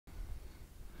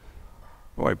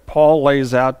Boy, Paul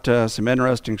lays out some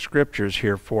interesting scriptures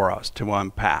here for us to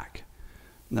unpack.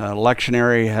 The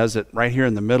lectionary has it right here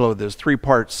in the middle of this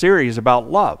three-part series about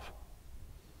love.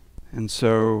 And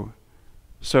so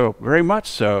very much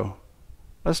so,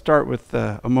 let's start with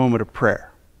a moment of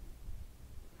prayer.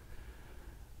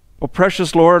 Oh,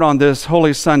 precious Lord, on this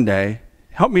Holy Sunday,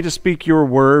 help me to speak your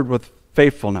word with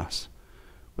faithfulness,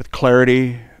 with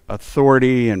clarity,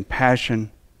 authority, and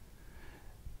passion,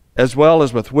 as well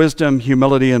as with wisdom,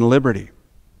 humility, and liberty.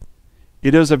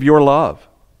 It is of your love.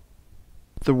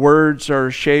 The words are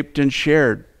shaped and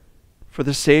shared for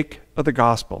the sake of the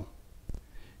gospel.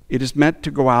 It is meant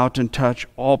to go out and touch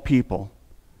all people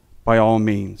by all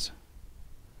means.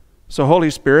 So, Holy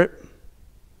Spirit,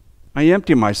 I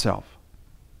empty myself.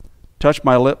 Touch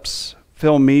my lips,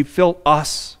 fill me, fill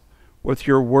us with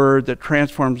your word that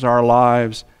transforms our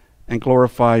lives and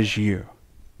glorifies you.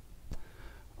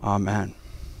 Amen.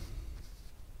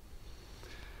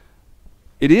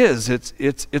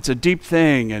 It's a deep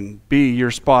thing, and B, you're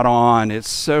spot on. It's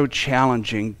so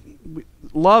challenging.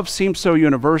 Love seems so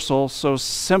universal, so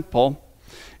simple,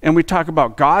 and we talk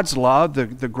about God's love,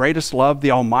 the greatest love,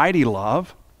 the almighty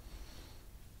love.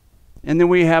 And then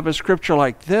we have a scripture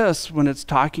like this when it's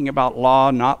talking about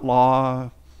law, not law,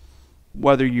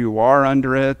 whether you are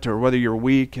under it or whether you're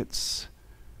weak.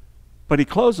 But he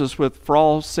closes with, for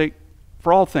all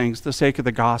things, the sake of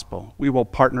the gospel, we will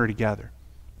partner together.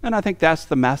 And I think that's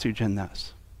the message in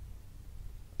this.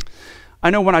 I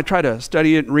know when I try to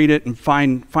study it and read it and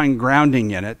find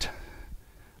grounding in it,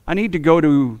 I need to go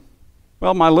to,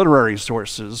 well, my literary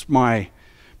sources, my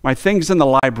things in the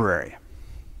library.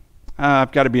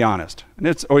 I've got to be honest, and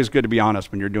it's always good to be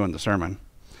honest when you're doing the sermon.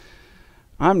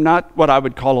 I'm not what I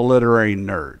would call a literary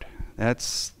nerd.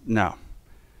 No.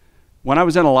 When I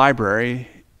was in a library,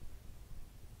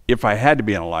 if I had to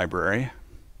be in a library,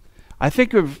 I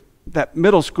think of that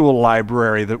middle school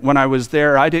library that when I was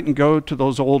there, I didn't go to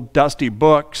those old dusty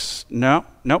books. Nope.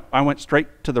 I went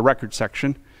straight to the record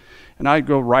section, and I'd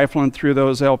go rifling through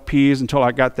those LPs until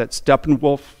I got that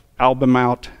Steppenwolf album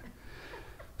out.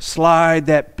 Slide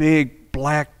that big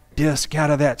black disc out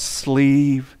of that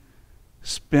sleeve,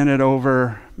 spin it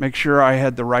over, make sure I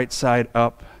had the right side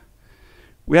up.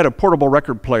 We had a portable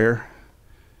record player.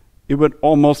 It would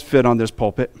almost fit on this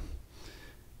pulpit.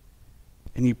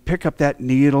 And you pick up that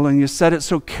needle and you set it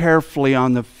so carefully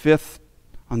on the fifth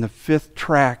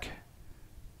track,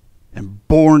 and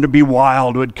Born to Be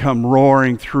Wild would come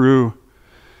roaring through.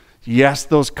 Yes,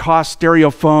 those cost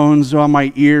stereophones on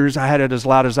my ears, I had it as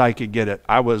loud as I could get it.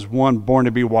 I was one Born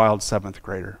to Be Wild 7th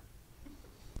grader.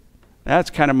 That's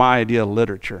kind of my idea of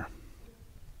literature.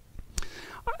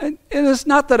 And it's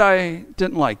not that I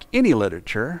didn't like any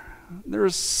literature.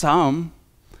 There's some.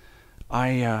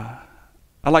 I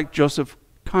like Joseph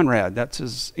Conrad, that's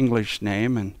his English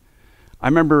name, and I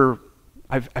remember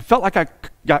I felt like I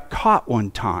got caught one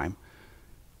time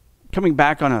coming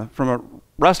back from a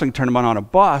wrestling tournament on a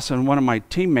bus, and one of my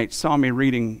teammates saw me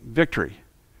reading Victory,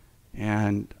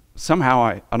 and somehow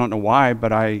I don't know why,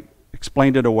 but I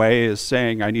explained it away as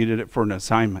saying I needed it for an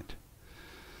assignment.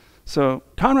 So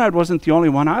Conrad wasn't the only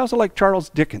one. I also like Charles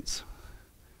Dickens.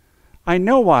 I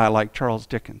know why I like Charles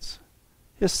Dickens.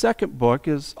 His second book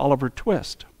is Oliver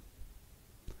Twist.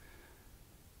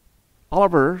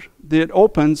 Oliver, it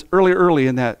opens early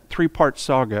in that three-part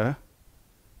saga,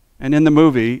 and in the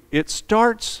movie, it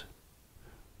starts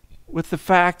with the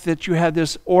fact that you had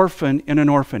this orphan in an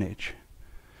orphanage.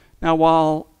 Now,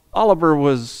 while Oliver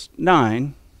was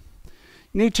 9, you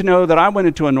need to know that I went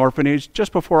into an orphanage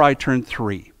just before I turned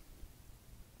 3.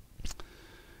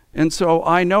 And so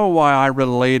I know why I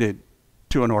related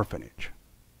to an orphanage.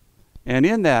 And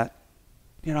in that,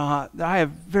 I have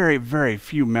very, very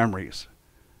few memories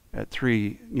at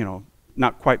 3,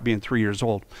 not quite being 3 years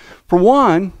old. For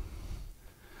one,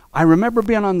 I remember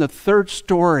being on the 3rd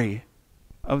story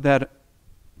of that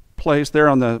place there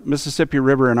on the Mississippi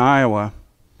River in Iowa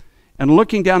and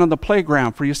looking down on the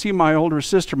playground, for you see my older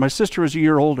sister. My sister was a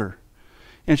year older,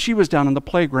 and she was down on the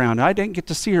playground. I didn't get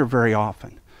to see her very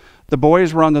often. The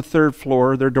boys were on the 3rd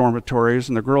floor, their dormitories,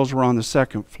 and the girls were on the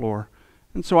 2nd floor.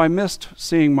 And so I missed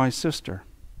seeing my sister.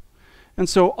 And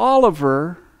so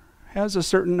Oliver has a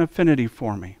certain affinity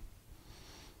for me.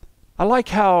 I like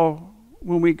how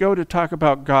when we go to talk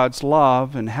about God's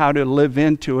love and how to live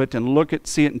into it and look at,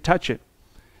 see it, and touch it,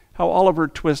 how Oliver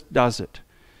Twist does it.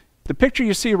 The picture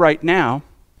you see right now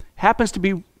happens to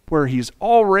be where he's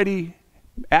already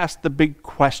asked the big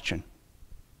question.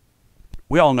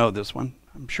 We all know this one.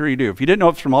 I'm sure you do. If you didn't know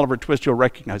it's from Oliver Twist, you'll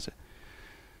recognize it.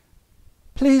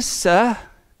 Please, sir,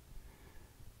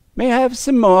 may I have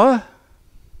some more?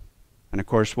 And of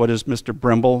course, what does Mr.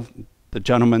 Brimble The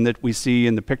gentleman that we see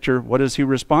in the picture, what does he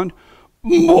respond?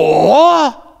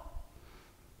 More?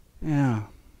 Yeah.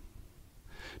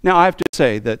 Now, I have to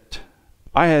say that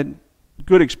I had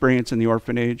good experience in the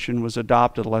orphanage and was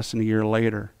adopted less than a year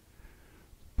later.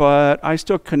 But I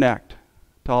still connect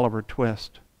to Oliver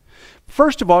Twist.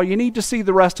 First of all, you need to see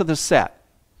the rest of the set.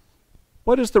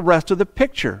 What is the rest of the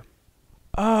picture?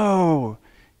 Oh,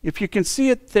 if you can see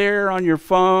it there on your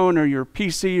phone or your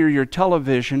PC or your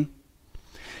television,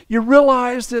 you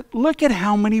realize that look at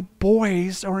how many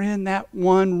boys are in that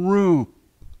one room.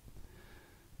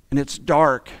 And it's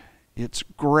dark, it's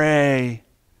gray,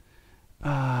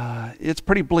 it's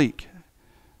pretty bleak.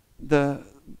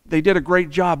 They did a great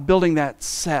job building that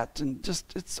set, and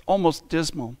just it's almost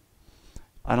dismal.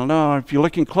 I don't know, if you're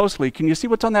looking closely, can you see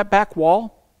what's on that back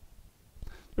wall?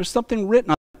 There's something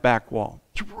written on that back wall.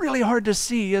 It's really hard to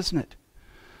see, isn't it?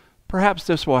 Perhaps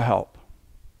this will help.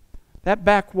 That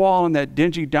back wall in that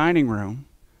dingy dining room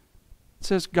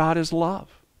says God is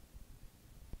love.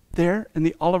 There in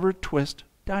the Oliver Twist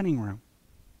dining room.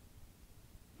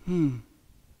 In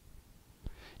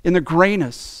the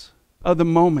grayness of the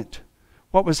moment,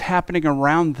 what was happening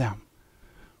around them,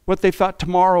 what they thought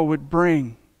tomorrow would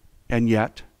bring, and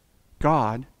yet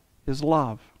God is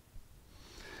love.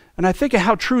 And I think of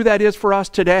how true that is for us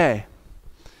today,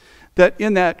 that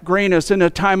in that grayness, in a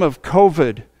time of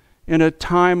COVID, in a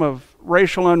time of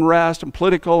racial unrest and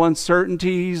political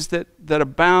uncertainties that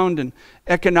abound, and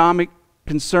economic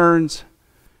concerns,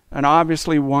 and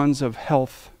obviously ones of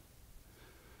health,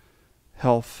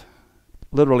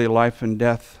 literally life and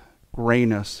death,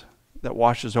 grayness that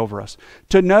washes over us.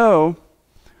 To know,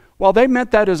 while they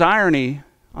meant that as irony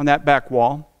on that back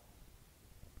wall,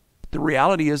 the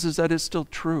reality is that it's still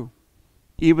true,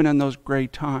 even in those gray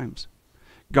times.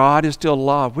 God is still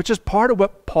love, which is part of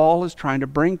what Paul is trying to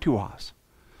bring to us.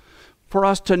 For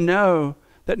us to know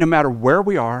that no matter where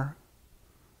we are,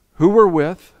 who we're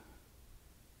with,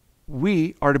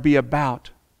 we are to be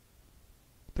about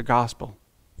the gospel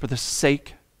for the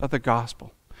sake of the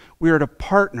gospel. We are to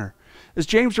partner. As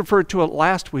James referred to it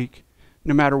last week,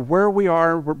 no matter where we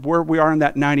are in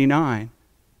that 99,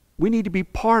 we need to be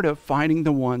part of finding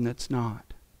the one that's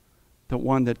not, the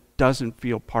one that doesn't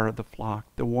feel part of the flock,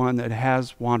 the one that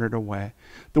has wandered away,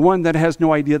 the one that has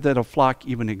no idea that a flock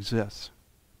even exists.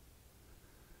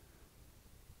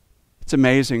 It's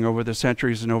amazing over the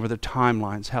centuries and over the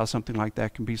timelines how something like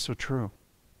that can be so true.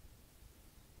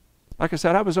 Like I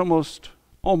said, I was almost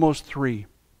 3.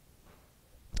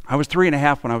 I was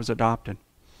 3.5 when I was adopted.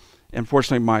 And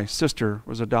fortunately, my sister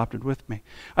was adopted with me.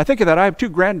 I think of that. I have 2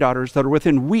 granddaughters that are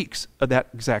within weeks of that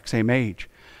exact same age.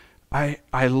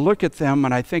 I look at them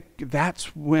and I think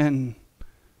that's when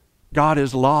God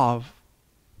is love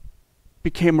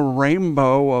became a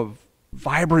rainbow of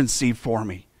vibrancy for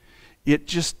me. It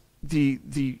just,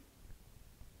 the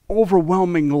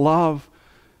overwhelming love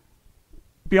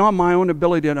beyond my own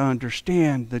ability to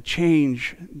understand, the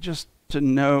change, just to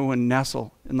know and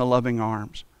nestle in the loving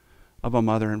arms of a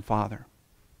mother and father.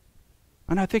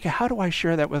 And I think, how do I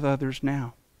share that with others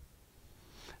now?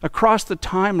 Across the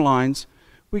timelines,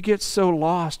 we get so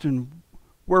lost in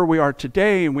where we are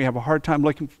today, and we have a hard time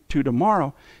looking to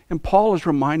tomorrow. And Paul is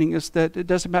reminding us that it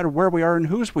doesn't matter where we are and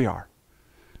whose we are,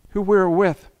 who we're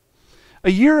with.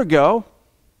 A year ago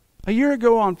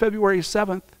on February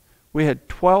 7th, we had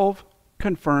 12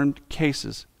 confirmed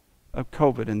cases of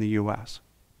COVID in the U.S.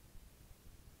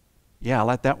 Yeah,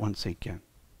 let that one sink in.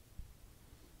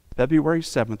 February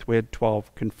 7th, we had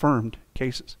 12 confirmed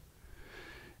cases.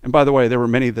 And by the way, there were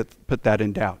many that put that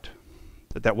in doubt,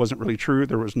 that wasn't really true.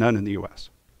 There was none in the U.S.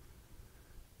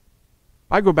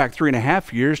 I go back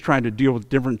 3.5 years trying to deal with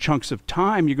different chunks of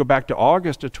time. You go back to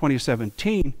August of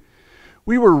 2017.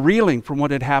 We were reeling from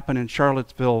what had happened in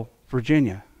Charlottesville,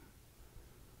 Virginia.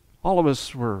 All of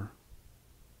us were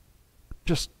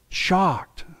just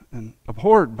shocked and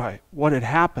abhorred by what had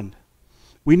happened.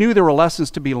 We knew there were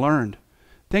lessons to be learned,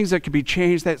 things that could be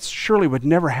changed that surely would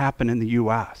never happen in the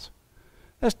U.S.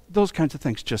 Those kinds of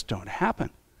things just don't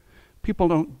happen. People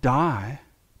don't die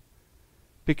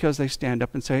because they stand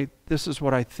up and say, this is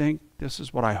what I think, this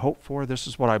is what I hope for, this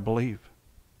is what I believe.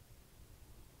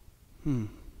 And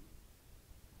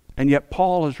yet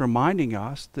Paul is reminding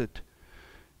us that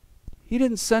he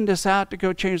didn't send us out to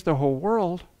go change the whole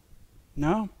world.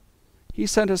 No, he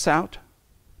sent us out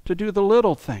to do the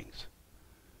little things.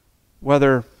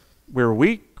 Whether we're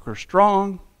weak or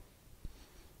strong,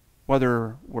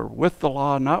 whether we're with the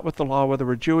law, not with the law, whether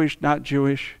we're Jewish, not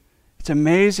Jewish. It's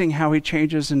amazing how he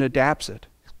changes and adapts it.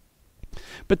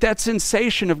 But that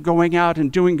sensation of going out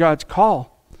and doing God's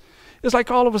call is like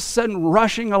all of a sudden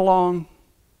rushing along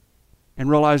and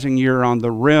realizing you're on the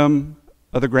rim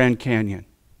of the Grand Canyon.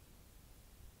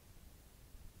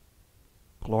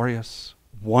 Glorious,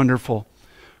 wonderful,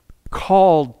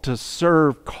 called to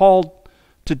serve, called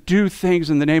to do things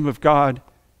in the name of God,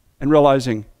 and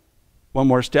realizing one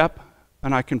more step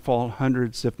and I can fall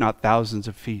hundreds, if not thousands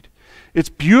of feet. It's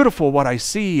beautiful what I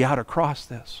see out across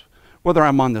this, whether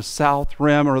I'm on the south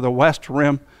rim or the west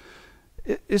rim.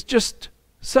 It's just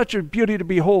such a beauty to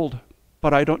behold,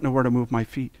 but I don't know where to move my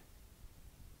feet.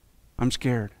 I'm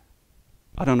scared.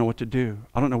 I don't know what to do.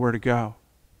 I don't know where to go.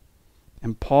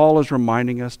 And Paul is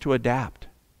reminding us to adapt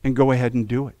and go ahead and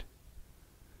do it.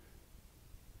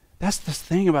 That's the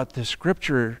thing about this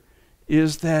scripture,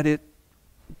 is that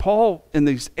Paul, in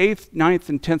these 8th, 9th,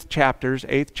 and 10th chapters,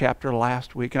 8th chapter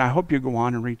last week, and I hope you go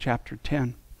on and read chapter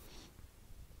 10,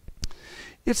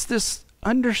 it's this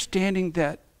understanding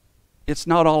that it's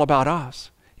not all about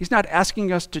us. He's not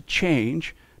asking us to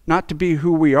change, not to be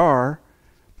who we are,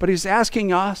 but he's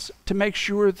asking us to make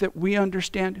sure that we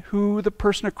understand who the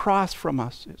person across from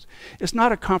us is. It's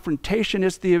not a confrontation,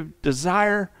 it's the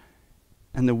desire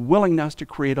and the willingness to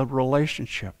create a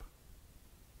relationship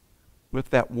with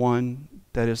that one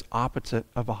that is opposite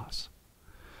of us,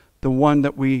 the one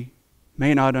that we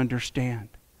may not understand.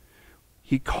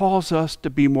 He calls us to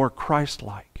be more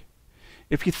Christ-like.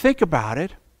 If you think about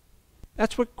it,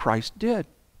 that's what Christ did.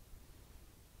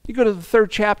 You go to the 3rd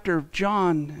chapter of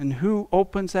John, and who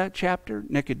opens that chapter?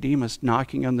 Nicodemus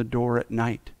knocking on the door at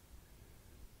night.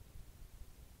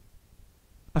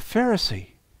 A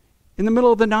Pharisee in the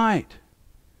middle of the night.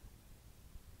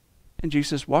 And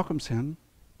Jesus welcomes him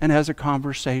and has a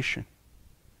conversation.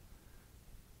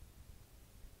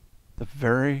 The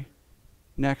very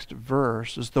next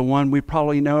verse is the one we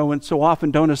probably know and so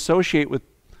often don't associate with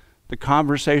the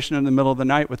conversation in the middle of the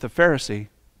night with the Pharisee.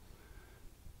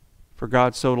 For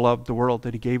God so loved the world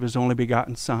that he gave his only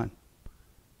begotten Son,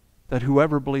 that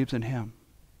whoever believes in him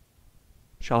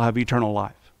shall have eternal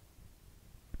life.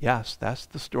 Yes, that's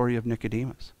the story of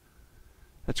Nicodemus.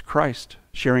 That's Christ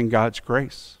sharing God's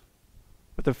grace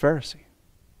with the Pharisee.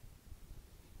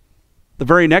 The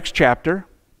very next chapter,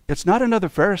 it's not another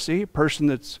Pharisee, a person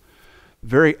that's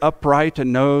very upright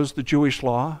and knows the Jewish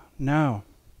law. No.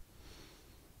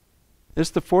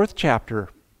 It's the 4th chapter.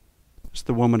 It's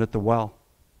the woman at the well.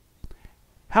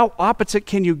 How opposite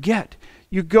can you get?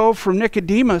 You go from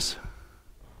Nicodemus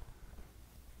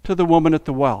to the woman at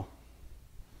the well.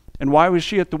 And why was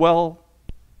she at the well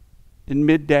in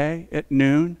midday, at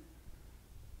noon?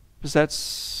 Because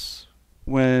that's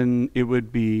when it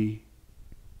would be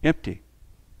empty.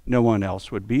 No one else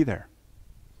would be there.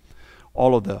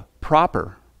 All of the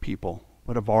proper people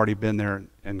would have already been there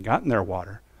and gotten their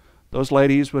water. Those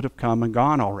ladies would have come and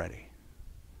gone already.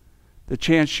 The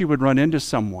chance she would run into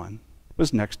someone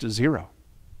was next to zero.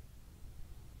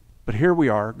 But here we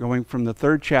are, going from the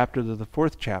 3rd chapter to the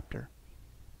 4th chapter,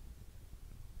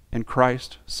 and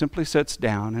Christ simply sits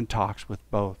down and talks with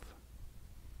both.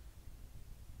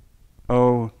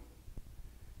 Oh,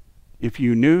 if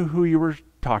you knew who you were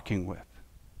talking with,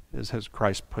 as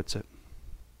Christ puts it.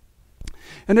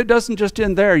 And it doesn't just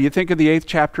end there. You think of the 8th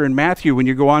chapter in Matthew when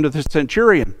you go on to the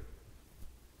centurion,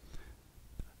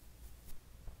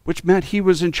 which meant he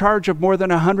was in charge of more than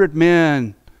 100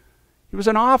 men. He was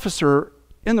an officer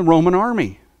in the Roman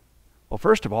army. Well,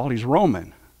 first of all, he's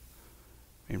Roman.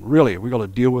 I mean, really, we got to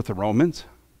deal with the Romans.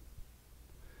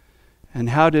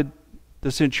 And how did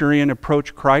the centurion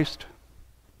approach Christ?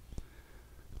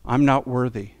 I'm not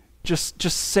worthy. Just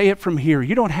say it from here.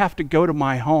 You don't have to go to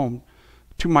my home,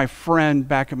 to my friend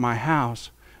back at my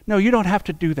house. No, you don't have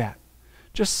to do that.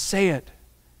 Just say it,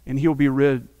 and he'll be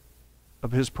rid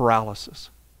of his paralysis.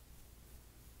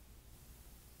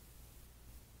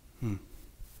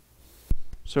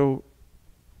 So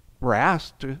we're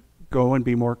asked to go and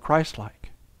be more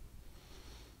Christ-like.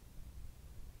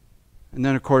 And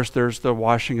then, of course, there's the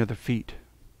washing of the feet.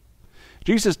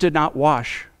 Jesus did not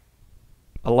wash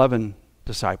 11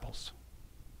 disciples.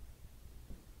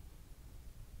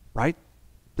 Right?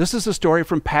 This is a story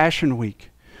from Passion Week,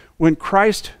 when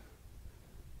Christ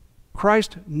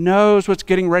knows what's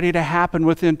getting ready to happen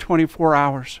within 24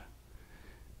 hours.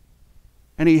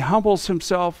 And he humbles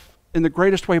himself in the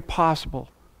greatest way possible,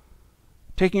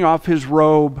 taking off his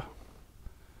robe,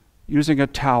 using a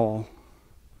towel,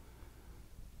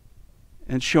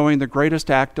 and showing the greatest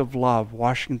act of love,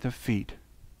 washing the feet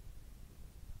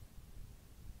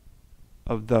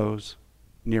of those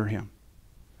near him.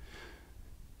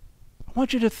 I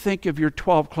want you to think of your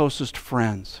 12 closest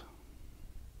friends.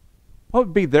 What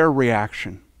would be their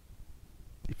reaction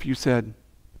if you said,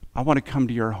 I want to come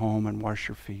to your home and wash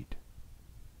your feet?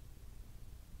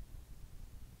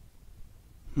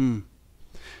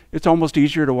 It's almost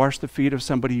easier to wash the feet of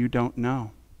somebody you don't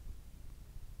know.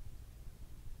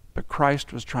 But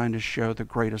Christ was trying to show the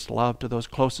greatest love to those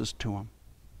closest to him.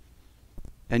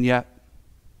 And yet,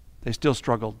 they still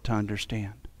struggled to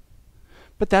understand.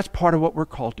 But that's part of what we're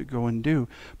called to go and do.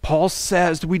 Paul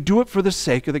says we do it for the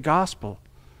sake of the gospel.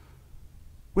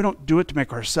 We don't do it to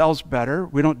make ourselves better.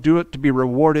 We don't do it to be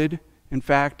rewarded. In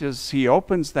fact, as he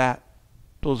opens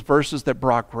those verses that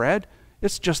Brock read,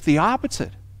 it's just the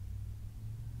opposite.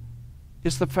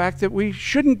 It's the fact that we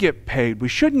shouldn't get paid. We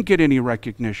shouldn't get any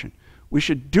recognition. We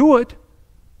should do it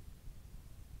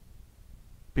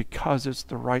because it's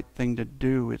the right thing to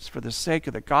do. It's for the sake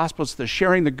of the gospel. It's the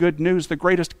sharing the good news, the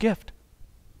greatest gift.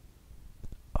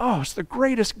 Oh, it's the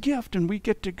greatest gift, and we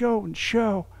get to go and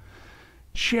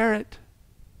share it.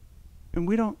 And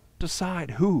we don't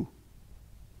decide who.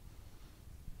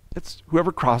 It's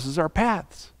whoever crosses our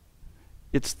paths.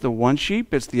 It's the one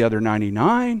sheep, it's the other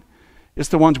 99. It's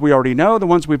the ones we already know, the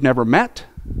ones we've never met.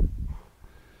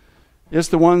 It's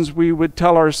the ones we would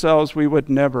tell ourselves we would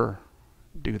never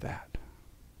do that.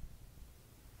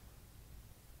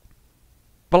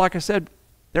 But like I said,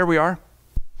 there we are.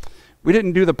 We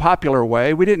didn't do the popular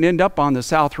way. We didn't end up on the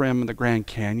south rim of the Grand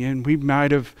Canyon. We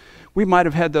might have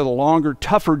had the longer,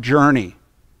 tougher journey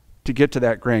to get to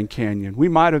that Grand Canyon. We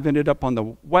might have ended up on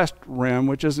the west rim,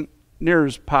 which isn't near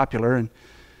as popular, and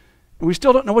we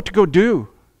still don't know what to go do.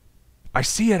 I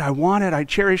see it, I want it, I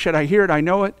cherish it, I hear it, I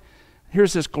know it.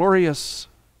 Here's this glorious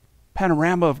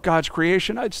panorama of God's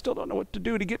creation. I still don't know what to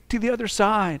do to get to the other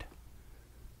side.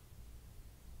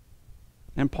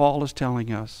 And Paul is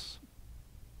telling us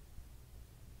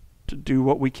to do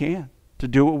what we can, to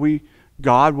do what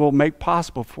God will make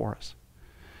possible for us.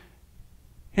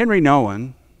 Henry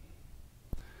Nouwen,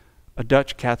 a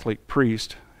Dutch Catholic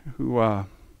priest who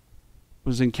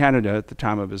was in Canada at the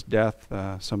time of his death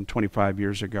some 25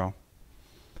 years ago,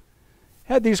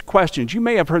 had these questions. You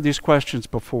may have heard these questions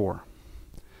before.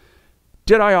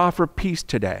 Did I offer peace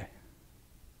today?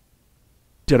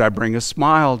 Did I bring a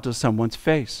smile to someone's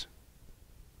face?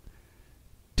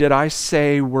 Did I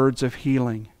say words of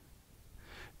healing?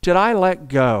 Did I let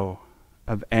go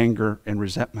of anger and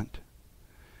resentment?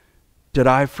 Did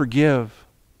I forgive?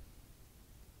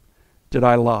 Did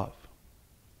I love?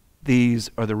 These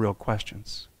are the real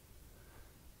questions.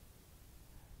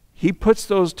 He puts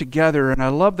those together, and I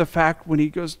love the fact when he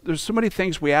goes, there's so many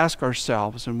things we ask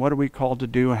ourselves, and what are we called to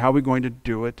do, and how are we going to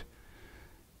do it?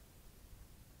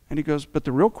 And he goes, but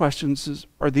the real questions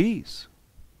are these.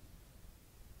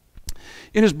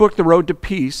 In his book, The Road to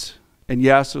Peace, and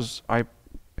yes, as I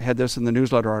had this in the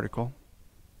newsletter article,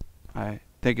 I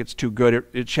think it's too good,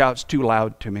 it shouts too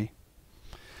loud to me.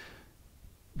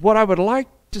 What I would like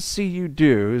to see you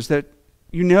do is that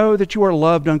you know that you are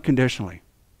loved unconditionally.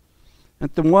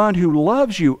 That the one who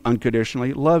loves you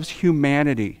unconditionally loves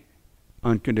humanity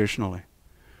unconditionally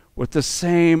with the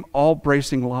same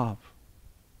all-bracing love.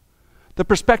 The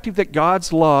perspective that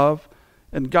God's love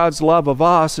and God's love of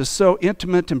us is so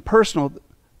intimate and personal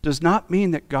does not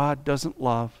mean that God doesn't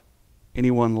love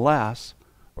anyone less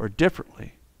or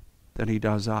differently than he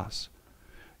does us.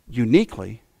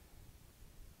 Uniquely,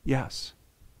 yes.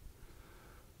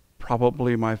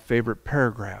 Probably my favorite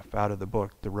paragraph out of the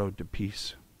book, The Road to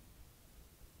Peace.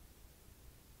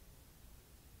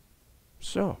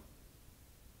 So,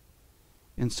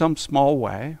 in some small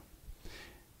way,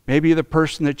 maybe the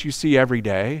person that you see every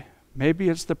day, maybe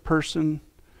it's the person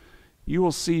you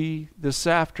will see this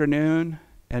afternoon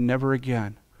and never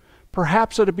again.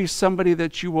 Perhaps it'll be somebody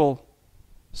that you will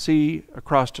see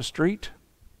across the street.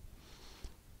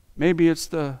 Maybe it's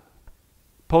the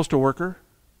postal worker.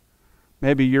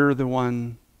 Maybe you're the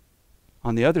one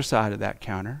on the other side of that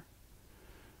counter.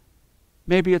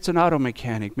 Maybe it's an auto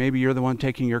mechanic. Maybe you're the one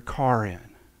taking your car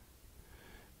in.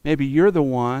 Maybe you're the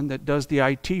one that does the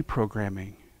IT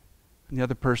programming, and the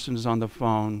other person is on the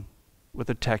phone with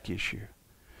a tech issue.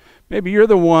 Maybe you're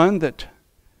the one that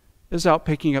is out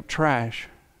picking up trash.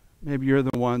 Maybe you're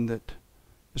the one that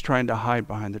is trying to hide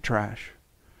behind the trash.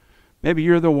 Maybe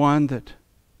you're the one that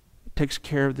takes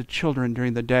care of the children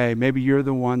during the day. Maybe you're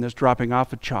the one that's dropping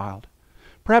off a child.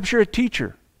 Perhaps you're a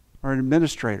teacher or an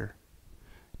administrator.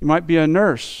 You might be a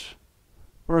nurse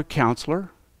or a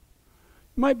counselor.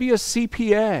 You might be a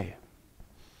CPA.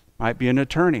 Might be an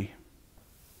attorney.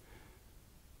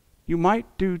 You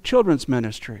might do children's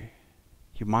ministry.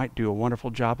 You might do a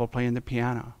wonderful job of playing the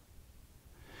piano.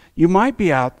 You might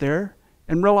be out there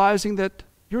and realizing that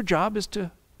your job is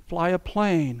to fly a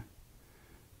plane.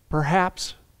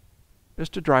 Perhaps is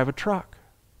to drive a truck.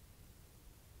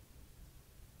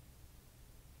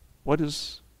 What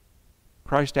does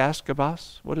Christ ask of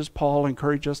us? What does Paul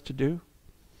encourage us to do?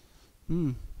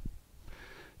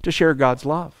 to share God's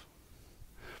love.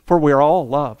 For we are all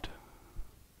loved.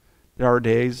 There are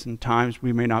days and times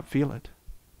we may not feel it,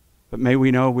 but may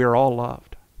we know we are all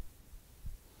loved.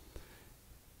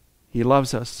 He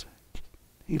loves us.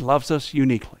 He loves us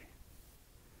uniquely.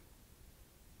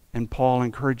 And Paul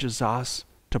encourages us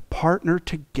to partner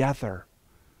together,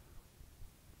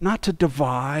 not to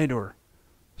divide or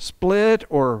split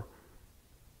or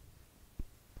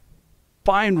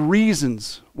find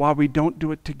reasons why we don't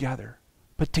do it together,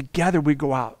 but together we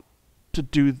go out to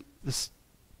do this,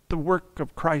 the work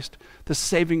of Christ, the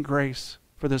saving grace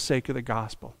for the sake of the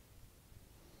gospel.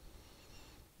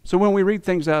 So when we read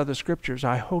things out of the scriptures,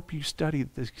 I hope you study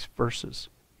these verses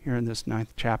here in this 9th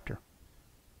chapter.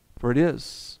 For it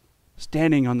is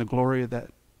standing on the glory of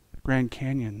that Grand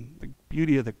Canyon, the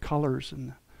beauty of the colors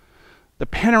and the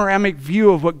panoramic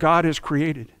view of what God has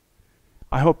created.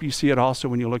 I hope you see it also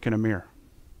when you look in a mirror.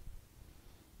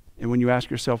 And when you ask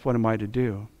yourself, what am I to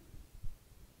do?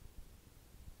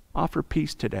 Offer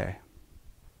peace today.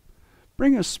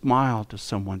 Bring a smile to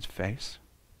someone's face.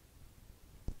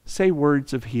 Say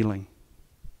words of healing.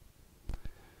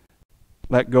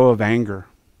 Let go of anger.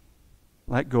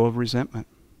 Let go of resentment.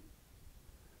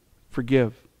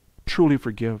 Forgive. Truly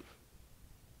forgive.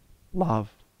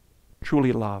 Love.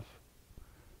 Truly love.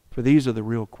 For these are the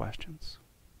real questions.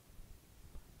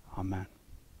 Amen.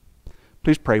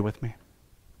 Please pray with me.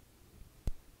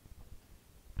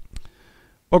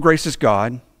 Oh, gracious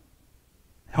God,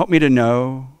 help me to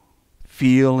know,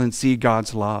 feel, and see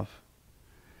God's love.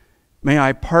 May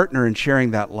I partner in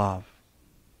sharing that love,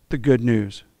 the good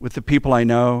news, with the people I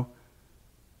know,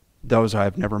 those I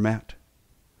have never met.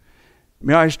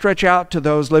 May I stretch out to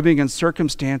those living in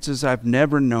circumstances I've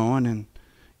never known and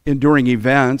enduring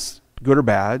events, good or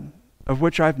bad, of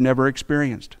which I've never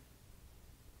experienced.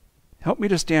 Help me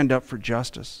to stand up for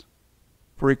justice,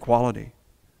 for equality,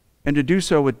 and to do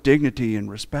so with dignity and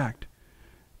respect,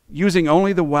 using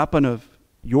only the weapon of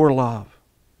your love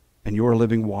and your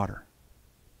living water.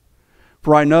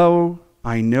 For I know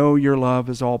your love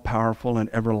is all powerful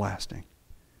and everlasting.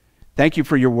 Thank you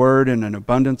for your word and an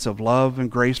abundance of love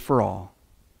and grace for all.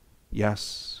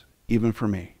 Yes, even for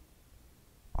me.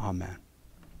 Amen.